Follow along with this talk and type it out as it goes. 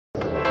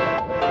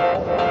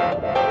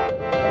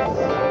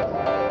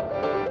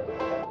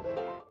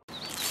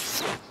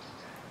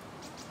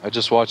I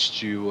just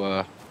watched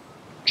you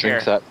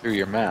drink that through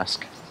your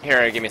mask.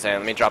 Here, give me a second.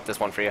 Let me drop this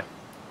one for you.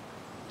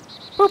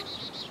 Boop.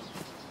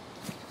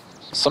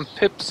 Some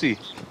Pepsi.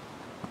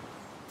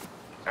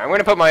 I'm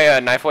gonna put my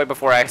knife away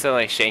before I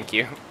accidentally shank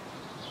you.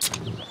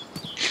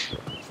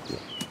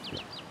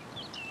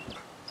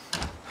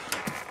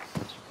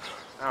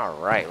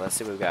 Alright, let's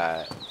see what we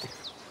got.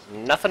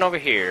 Nothing over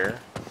here.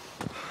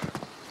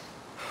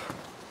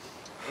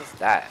 What's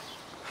that?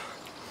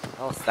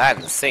 What's that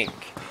in the sink?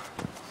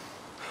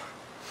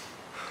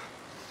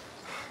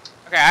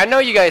 Okay, I know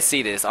you guys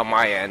see this on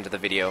my end of the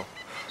video.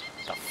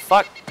 The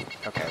fuck?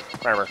 Okay,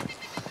 whatever.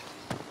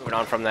 Moving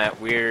on from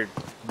that weird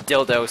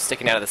dildo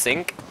sticking out of the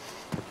sink.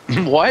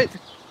 What?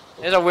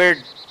 There's a weird,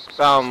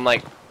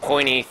 like,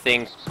 pointy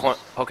thing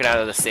poking out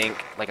of the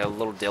sink, like a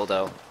little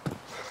dildo.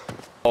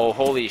 Oh,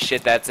 holy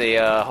shit, that's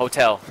a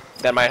hotel.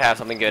 That might have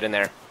something good in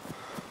there.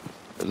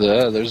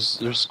 Yeah,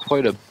 there's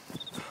quite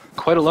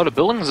a lot of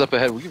buildings up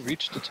ahead. We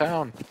reached the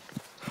town.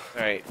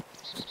 Alright.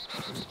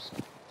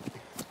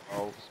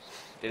 Oh,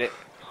 did it?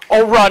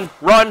 Oh, run!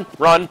 Run!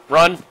 Run!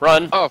 Run!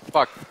 Run! Oh,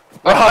 fuck.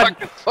 Run!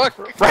 Oh, fuck!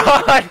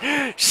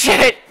 Run!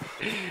 Shit!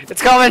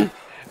 It's coming!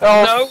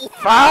 Oh, no!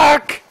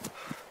 Fuck!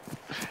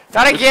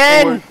 Not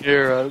again!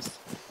 Near us.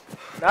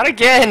 Not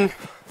again!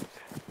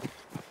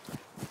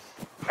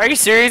 Are you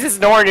serious? It's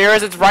nowhere near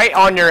us. It's right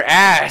on your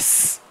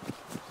ass.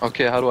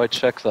 Okay, how do I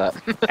check that?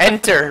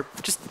 Enter.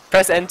 Just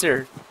press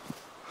enter.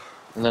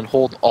 And then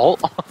hold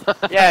Alt?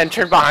 Yeah, and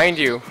turn behind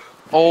you.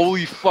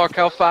 Holy fuck,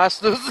 how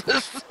fast is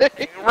this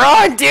thing?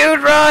 Run,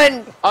 dude,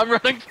 run! I'm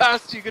running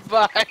past you,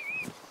 goodbye.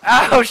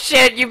 Oh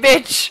shit, you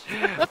bitch!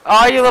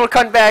 Oh, you little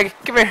cunt bag.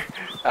 Come here.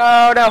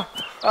 Oh no.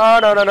 Oh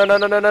no no no no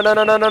no no no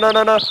no no no no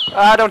no no.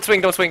 Ah, don't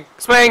swing, don't swing.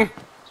 Swing!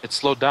 It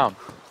slowed down.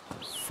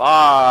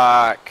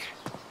 Fuck.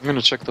 I'm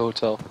gonna check the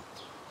hotel.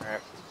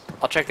 Alright.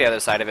 I'll check the other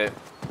side of it.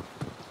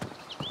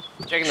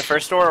 Checking the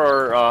first door,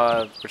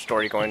 or which door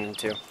are you going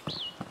into?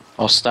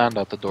 I'll stand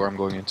at the door I'm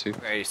going into.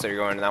 Okay, so you're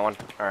going to that one?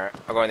 Alright,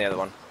 I'll go in the other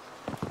one.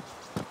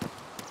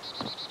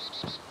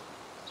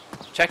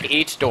 Check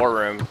each door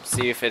room,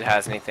 see if it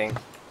has anything.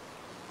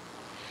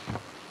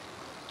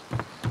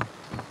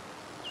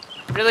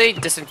 Really?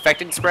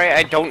 Disinfectant spray?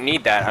 I don't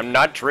need that. I'm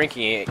not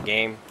drinking it,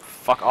 game.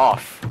 Fuck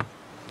off.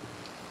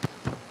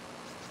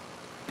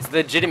 It's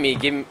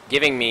legitimately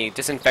giving me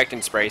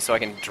disinfectant spray so I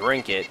can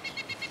drink it.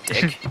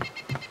 Dick.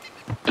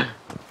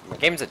 My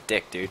game's a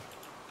dick, dude.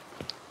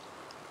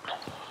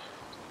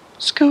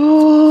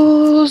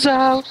 School's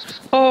out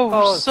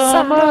for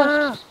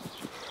summer.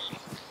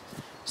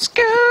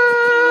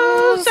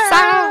 School's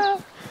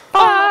out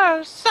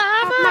for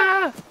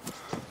summer.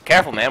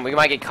 Careful, man. We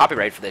might get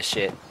copyright for this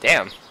shit.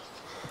 Damn.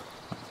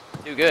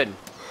 Too good.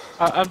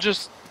 I'm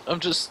just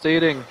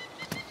stating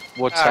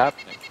what's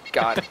happening.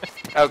 God.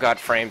 Oh god,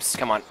 frames.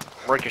 Come on.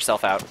 Work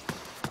yourself out.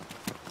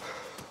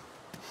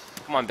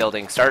 Come on,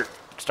 building. Start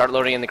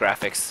loading in the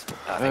graphics.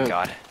 Oh, thank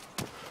god.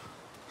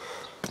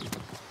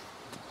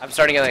 I'm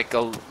starting at like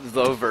a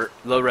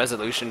low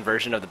resolution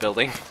version of the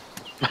building.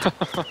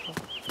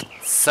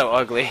 It's so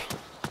ugly.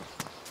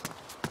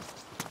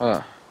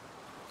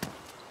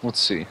 Let's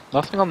see.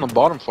 Nothing on the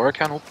bottom floor. I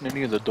can't open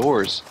any of the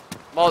doors.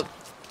 Well,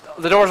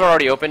 the doors are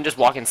already open. Just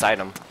walk inside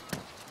them.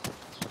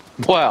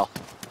 Well,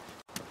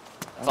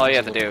 That's all you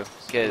have to do.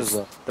 Because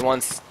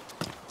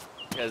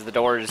the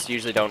doors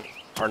usually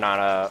are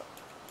not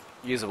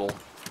usable.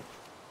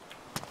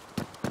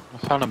 I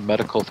found a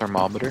medical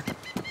thermometer.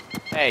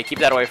 Hey, keep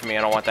that away from me.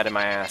 I don't want that in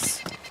my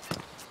ass.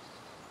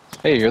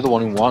 Hey, you're the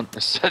one who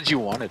said you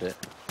wanted it.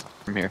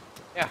 From here.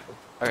 Yeah.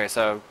 Okay,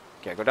 so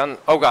yeah, go down.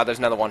 Oh god, there's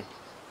another one.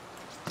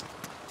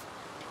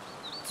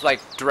 It's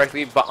like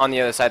directly on the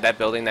other side of that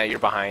building that you're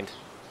behind.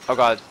 Oh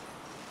god,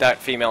 that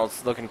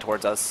female's looking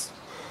towards us.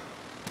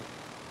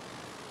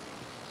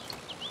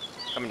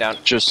 Coming down.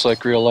 Just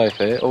like real life,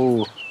 eh?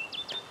 Oh.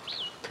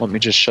 Let me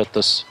just shut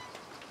this.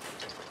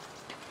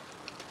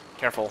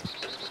 Careful.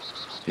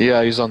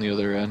 Yeah, he's on the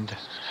other end.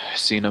 I've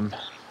seen him.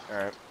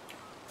 Alright.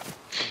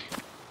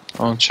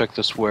 I'll check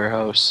this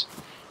warehouse.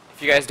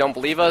 If you guys don't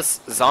believe us,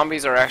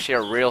 zombies are actually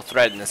a real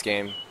threat in this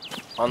game.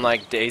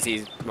 Unlike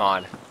DayZ's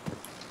mod.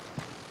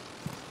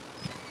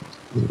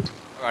 Oh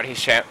god,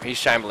 he's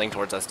shambling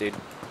towards us, dude.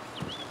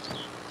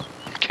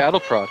 Cattle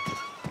prod.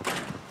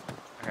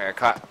 Okay, I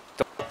caught...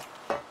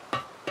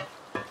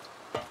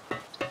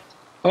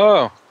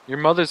 Oh, your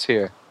mother's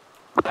here.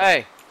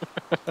 Hey!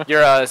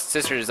 Your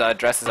sister's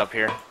dress is up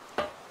here.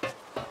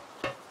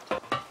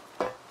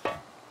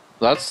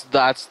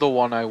 That's the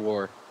one I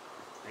wore.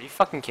 Are you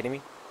fucking kidding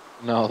me?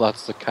 No,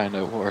 that's the kind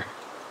I wore.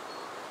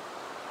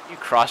 You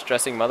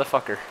cross-dressing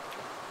motherfucker.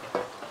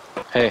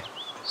 Hey,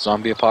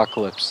 zombie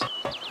apocalypse.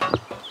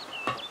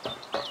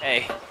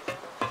 Hey,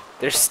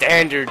 there's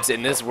standards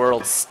in this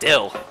world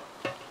still.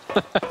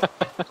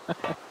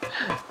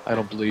 I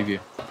don't believe you.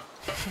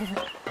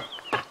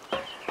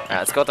 Alright,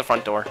 let's go at the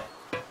front door.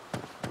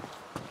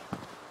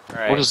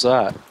 Alright. What is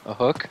that? A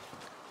hook?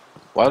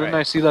 Why didn't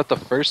I see that the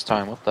first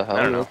time? What the hell?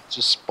 I don't know. Did it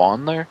just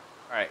spawn there?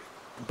 Alright,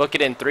 book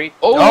it in 3.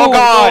 Oh,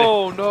 God!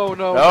 No, no,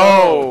 no,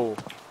 No!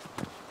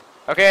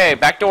 Okay,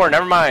 back door,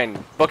 never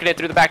mind. Booking it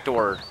through the back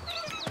door.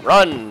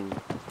 Run!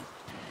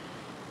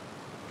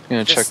 I'm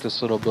gonna check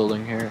this little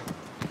building here.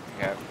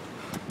 Okay.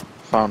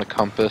 Found a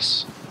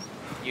compass.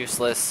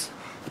 Useless.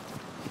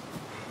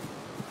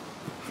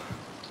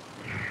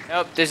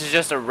 Nope, this is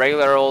just a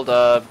regular old,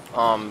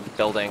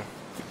 building.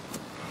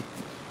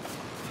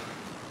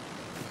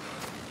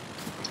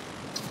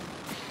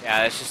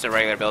 Yeah, it's just a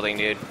regular building,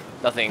 dude.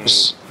 Nothing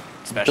There's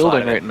special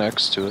building out of it. right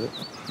next to it.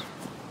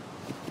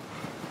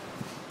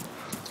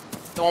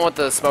 The one with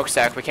the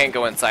smokestack, we can't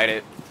go inside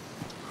it.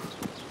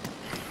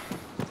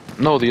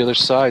 No, the other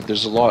side.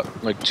 There's a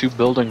lot, like 2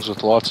 buildings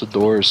with lots of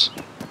doors.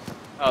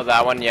 Oh,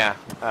 that one, yeah.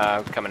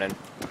 Coming in.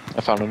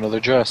 I found another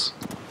dress.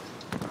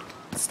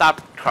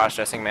 Stop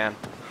cross-dressing, man.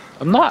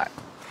 I'm not.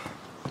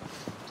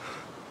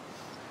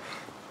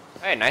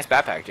 Hey, nice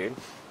backpack, dude.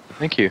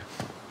 Thank you.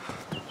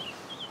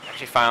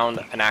 Actually found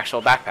an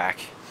actual backpack.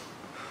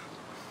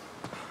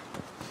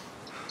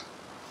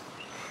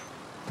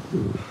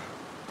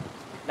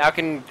 Now I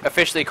can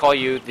officially call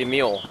you the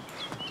mule.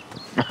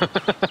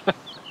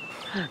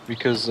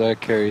 Because I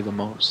carry the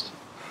most.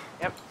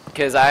 Yep,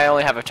 because I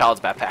only have a child's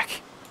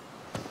backpack.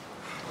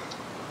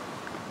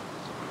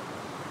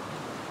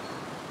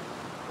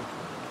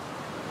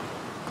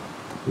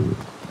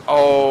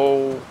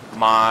 Oh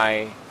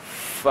my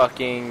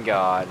fucking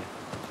god.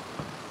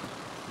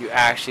 You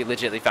actually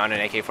legitimately found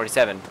an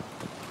AK-47.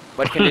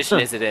 What condition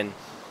is it in?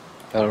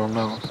 I don't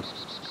know.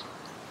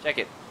 Check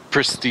it.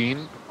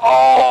 Pristine.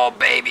 Oh,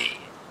 baby!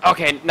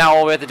 Okay, now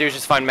all we have to do is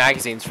just find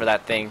magazines for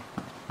that thing.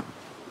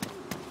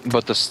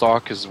 But the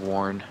stock is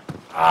worn.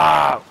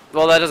 Ah,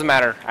 well that doesn't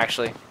matter,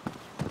 actually.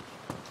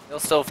 It'll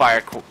still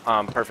fire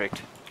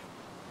perfect.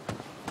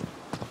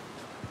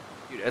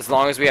 Dude, as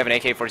long as we have an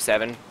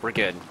AK-47, we're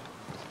good.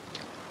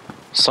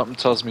 Something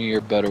tells me you're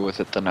better with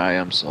it than I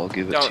am, so I'll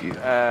give it to you.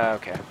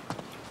 Okay.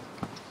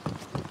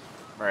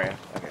 Right,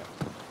 okay.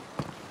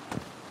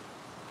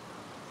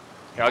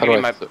 Here, I'll How give do you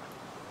I my...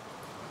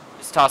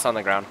 Just toss on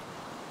the ground.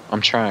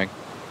 I'm trying.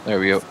 There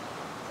we go.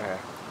 Okay,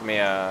 let me,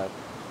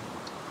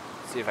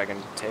 see if I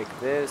can take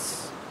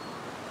this.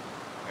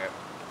 Okay.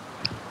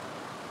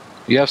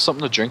 You have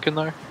something to drink in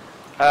there?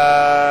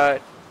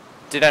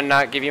 Did I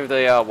not give you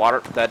the,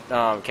 water, that,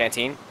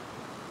 canteen?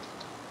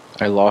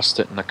 I lost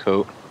it in the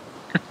coat.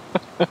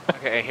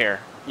 Okay, here.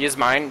 Use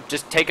mine.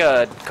 Just take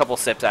a couple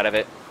sips out of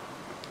it.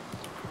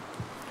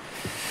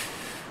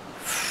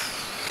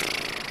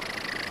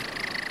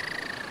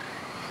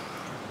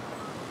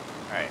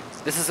 Alright.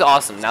 This is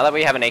awesome. Now that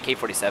we have an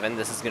AK-47,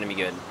 this is gonna be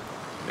good.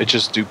 It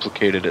just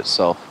duplicated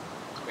itself.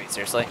 Wait,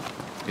 seriously?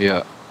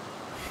 Yeah.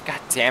 God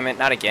damn it,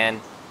 not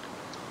again.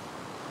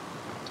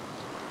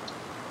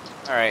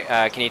 Alright,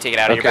 can you take it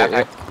out of your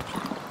backpack?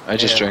 Yeah. I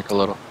just drank a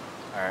little.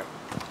 Alright,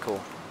 cool.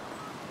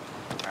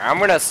 Alright, I'm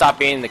gonna stop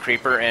being the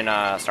creeper and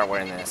start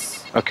wearing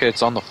this. Okay,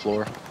 it's on the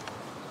floor.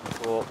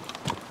 Cool.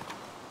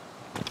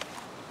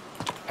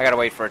 I gotta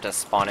wait for it to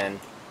spawn in.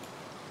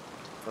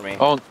 For me.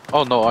 Oh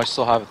no, I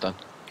still have it then.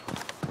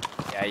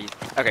 Yeah,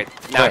 okay,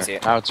 now I There, see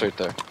it. now it's right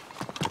there.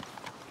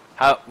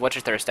 What's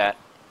your thirst at?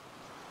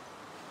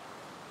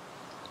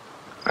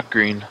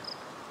 Green.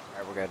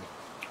 Alright, we're good.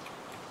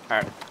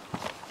 Alright.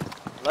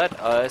 Let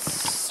us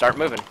start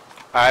moving.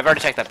 I've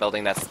already checked that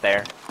building that's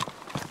there.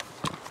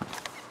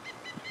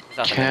 There's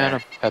nothing in Can there.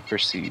 of pepper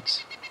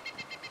seeds.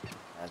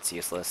 That's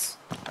useless.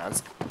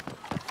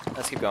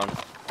 Let's keep going.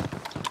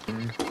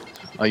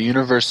 A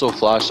universal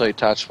flashlight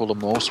attachable to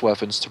most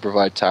weapons to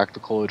provide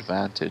tactical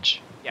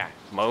advantage. Yeah,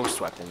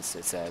 most weapons,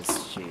 it says.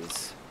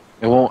 Jeez.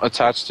 It won't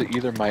attach to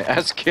either my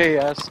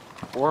SKS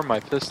or my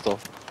pistol.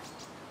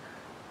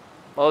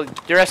 Well,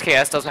 your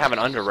SKS doesn't have an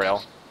under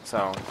rail,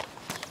 so...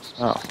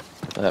 Oh,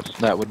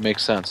 that would make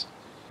sense.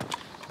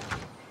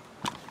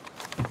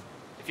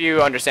 If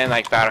you understand,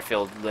 like,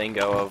 Battlefield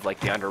lingo of, like,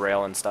 the under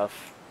rail and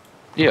stuff.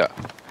 Yeah,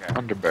 Okay.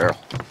 under barrel.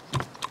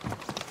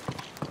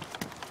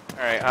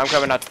 Alright, I'm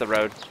coming out to the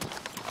road.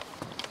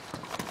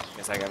 Give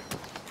me a second.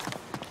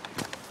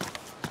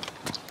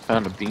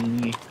 Found a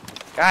beanie.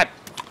 God!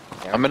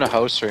 I'm in a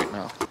house right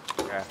now.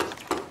 Okay.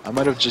 I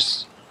might have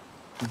just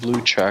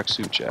blue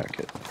tracksuit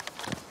jacket.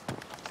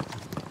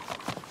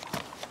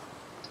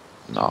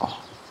 No.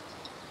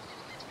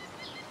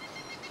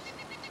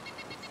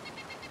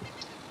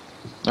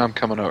 I'm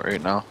coming out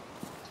right now.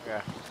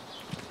 Okay.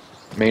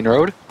 Main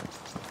road?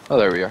 Oh,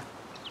 there we are.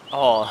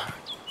 Oh,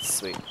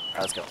 sweet. Alright,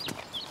 let's go.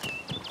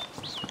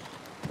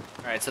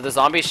 Alright, so the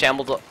zombies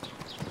shambled...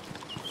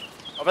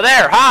 Over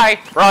there! Hi!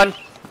 Run!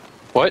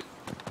 What?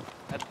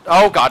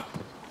 Oh, God.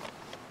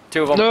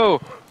 Two of them. No!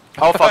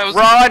 Oh, fuck. I was-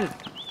 Run!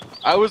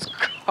 I was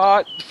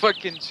caught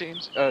fucking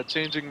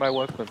changing my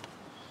weapon.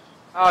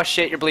 Oh,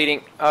 shit, you're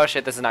bleeding. Oh,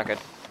 shit, this is not good.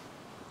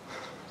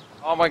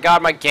 Oh, my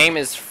God, my game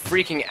is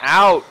freaking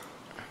out.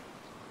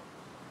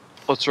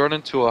 Let's run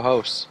into a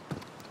house.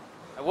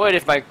 I would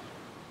if my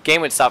game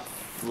would stop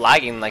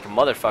lagging like a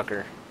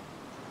motherfucker.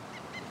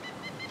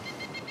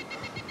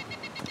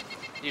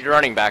 You're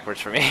running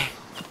backwards for me.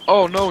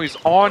 Oh no, he's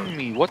on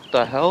me. What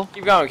the hell?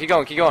 Keep going, keep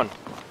going, keep going.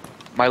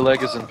 My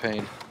leg is in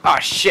pain. Oh,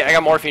 shit, I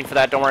got morphine for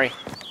that, don't worry.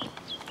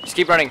 Just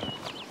keep running.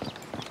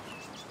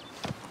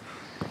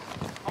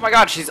 Oh my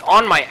god, she's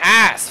on my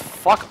ass.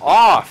 Fuck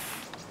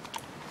off.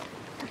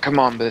 Come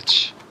on,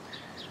 bitch.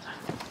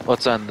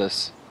 Let's end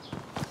this.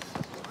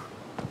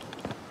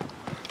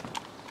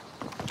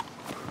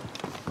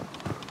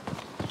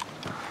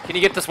 Can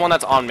you get this one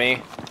that's on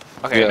me?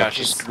 Okay, yeah, no,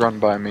 she's... just run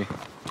by me.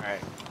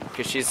 Alright.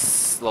 Because she's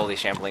slowly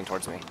shambling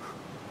towards me.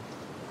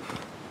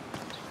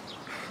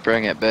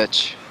 Bring it,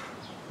 bitch.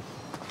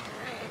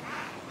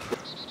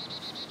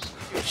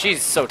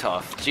 She's so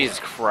tough. Jesus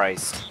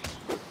Christ.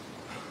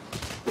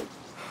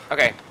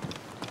 Okay.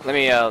 Let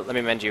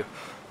me mend you.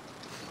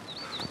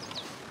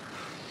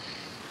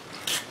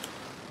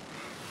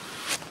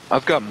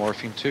 I've got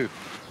morphine too.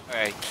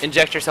 Alright.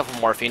 Inject yourself with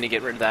morphine to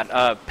get rid of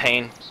that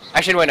pain.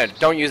 Actually, wait, no,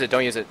 don't use it,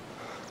 don't use it.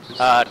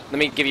 Let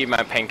me give you my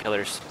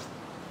painkillers.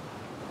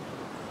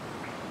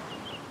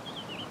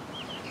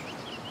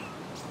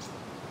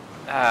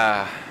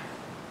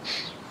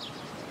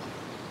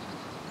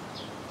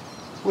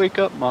 Wake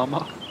up,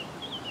 mama.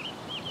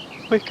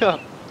 Wake up.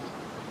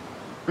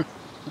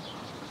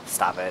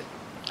 Stop it.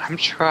 I'm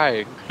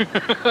trying.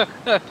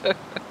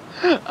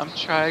 I'm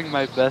trying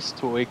my best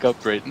to wake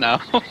up right now.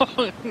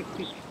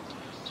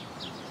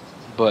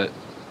 But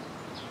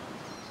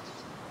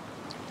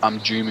I'm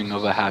dreaming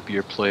of a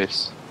happier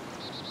place.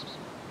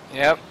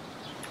 Yep.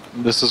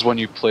 This is when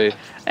you play.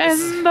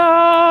 And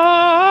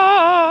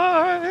I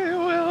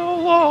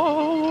will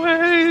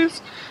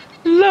always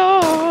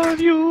love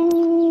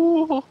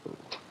you.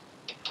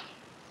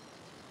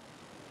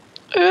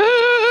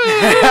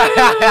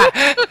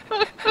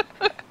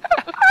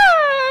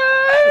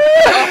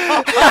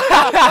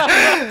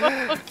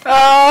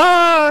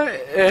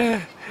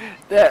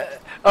 The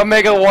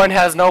Omega 1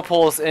 has no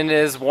pulse and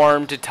is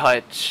warm to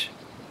touch.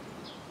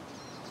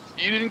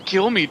 You didn't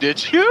kill me,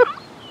 did you?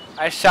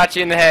 I shot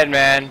you in the head,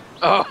 man.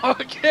 Oh,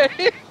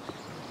 okay.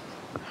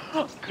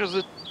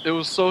 Because it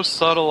was so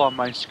subtle on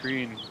my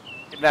screen.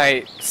 Good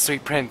night,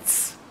 sweet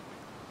prince.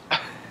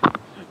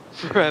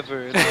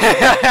 Forever.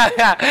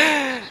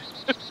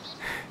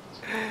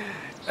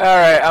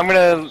 Alright, I'm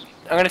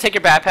gonna take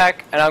your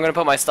backpack and I'm gonna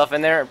put my stuff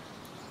in there.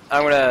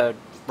 I'm gonna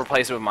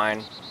replace it with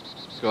mine.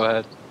 Go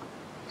ahead.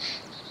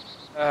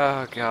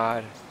 Oh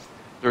god.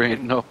 There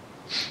ain't no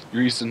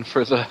reason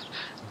for the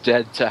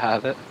dead to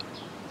have it.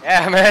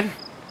 Yeah, man.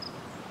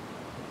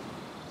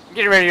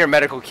 Get rid of your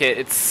medical kit.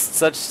 It's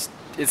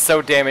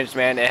so damaged,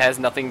 man. It has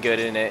nothing good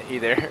in it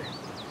either.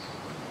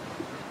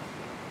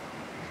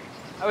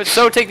 I would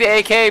so take the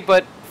AK,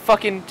 but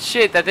fucking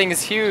shit, that thing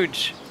is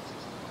huge.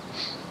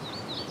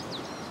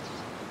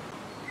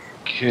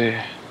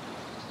 Okay.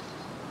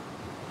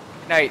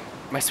 Good night,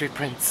 my sweet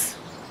prince.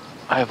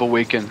 I have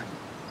awakened.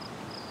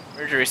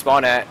 Where'd you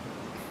respawn at?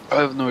 I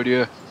have no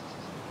idea.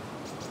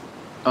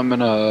 I'm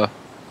in a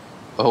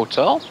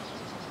hotel?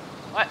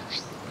 What?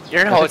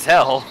 You're in a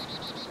hotel?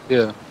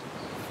 Yeah.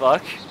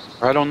 Fuck.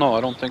 I don't know.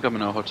 I don't think I'm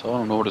in a hotel. I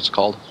don't know what it's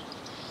called.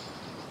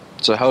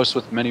 It's a house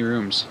with many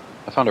rooms.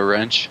 I found a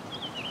wrench.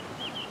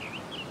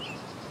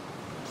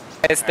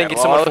 Guys, thank you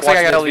so much for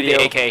watching this video.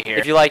 AK here.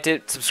 If you liked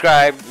it,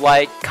 subscribe,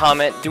 like,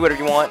 comment, do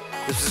whatever you want.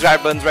 The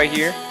subscribe button's right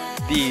here.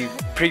 The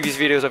previous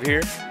videos up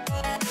here.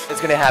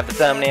 It's gonna have the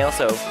thumbnail,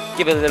 so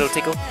give it a little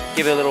tickle,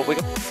 give it a little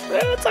wiggle.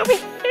 It's over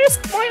here,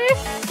 spoiler.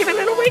 Give it a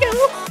little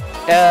wiggle.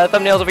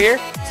 Thumbnails over here,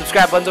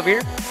 subscribe button's over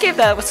here. Give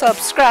that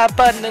subscribe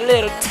button a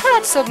little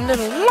touch, some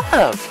little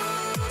love.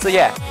 So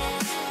yeah,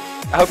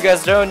 I hope you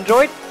guys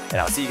enjoyed, and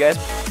I'll see you guys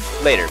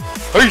later.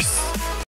 Peace.